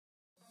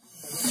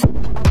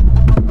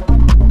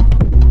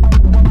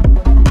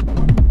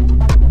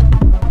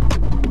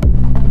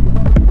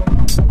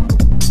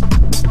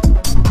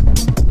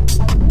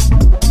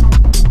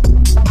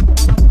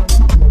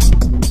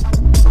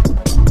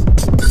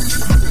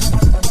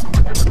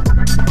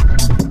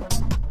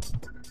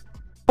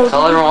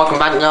Hello everyone, welcome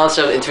back to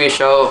another interview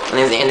show. My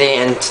name is Andy,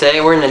 and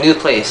today we're in a new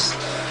place.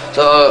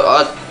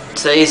 So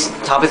today's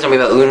topic is going to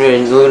be about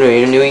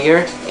Lunar New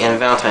Year and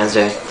Valentine's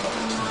Day.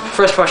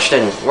 First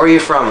question, where are you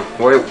from?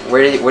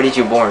 Where did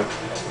you born?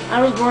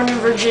 I was born in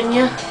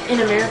Virginia, in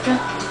America.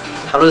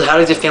 How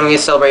does your family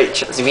celebrate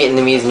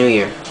Vietnamese New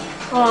Year?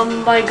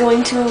 By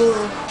going to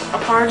a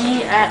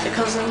party at a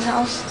cousin's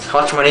house.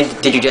 How much money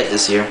did you get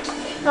this year?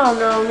 I don't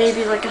know,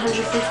 maybe like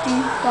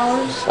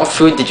 $150. What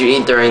food did you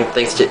eat during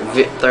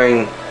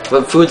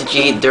What food did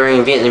you eat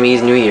during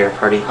Vietnamese New Year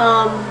party?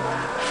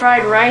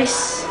 Fried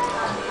rice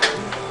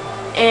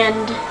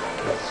and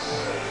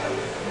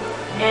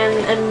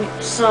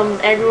some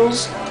egg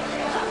rolls.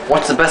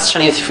 What's the best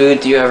Chinese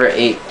food you ever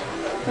ate?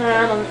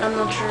 I'm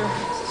not sure.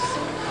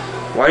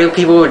 Why do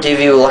people give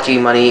you lucky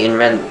money in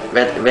red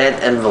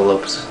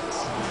envelopes?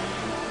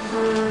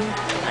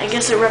 I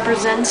guess it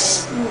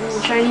represents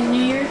Chinese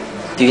New Year.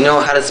 Do you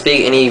know how to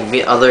speak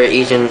any other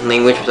Asian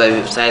language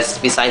besides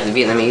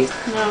Vietnamese?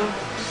 No.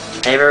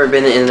 Have you ever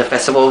been in a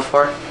festival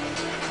before?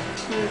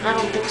 I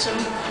don't think so.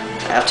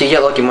 After you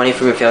get lucky money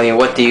from your family,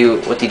 what do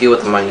you do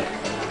with the money?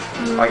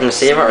 Are you gonna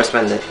save it or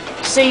spend it?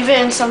 Save it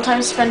and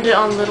sometimes spend it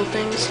on little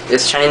things.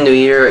 Is Chinese New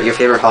Year your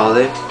favorite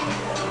holiday?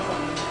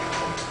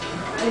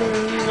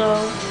 No.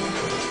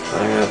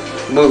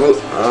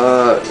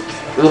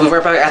 We'll be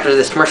right back after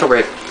this commercial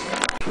break.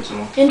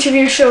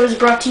 Interview show is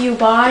brought to you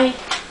by...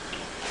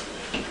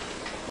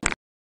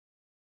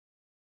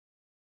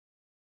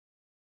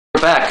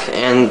 We're back,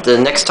 and the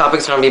next topic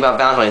is going to be about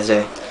Valentine's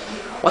Day.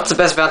 What's the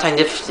best Valentine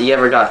gift you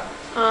ever got?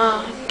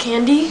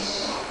 Candy.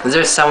 Is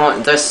there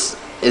someone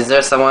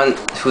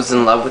who's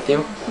in love with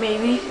you?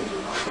 Maybe.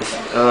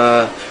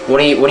 When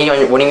are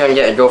you gonna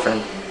get a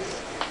girlfriend?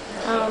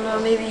 I don't know,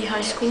 maybe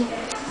high school.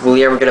 Will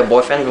you ever get a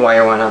boyfriend? Why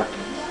or why not?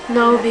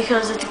 No,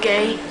 because it's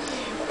gay.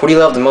 Who do you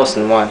love the most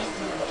and why?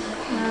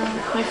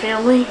 My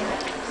family.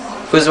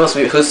 Who's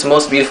the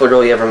most beautiful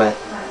girl you ever met?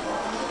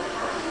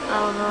 I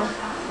don't know.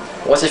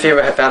 What's your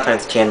favorite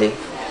Valentine's candy?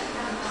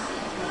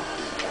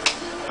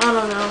 I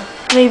don't know.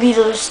 Maybe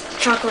those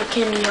chocolate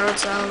candy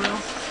hearts, I don't know.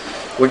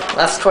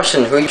 Last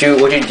question, who would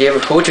you give a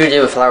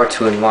flower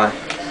to and why?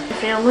 My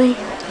family.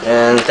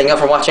 And thank you all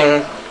for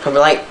watching.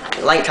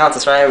 Like, comment,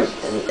 subscribe,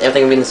 and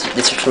everything will be in the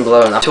description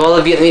below. To all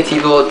the Vietnamese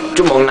people,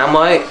 chúc mừng năm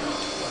mới.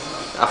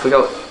 Off we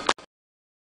go.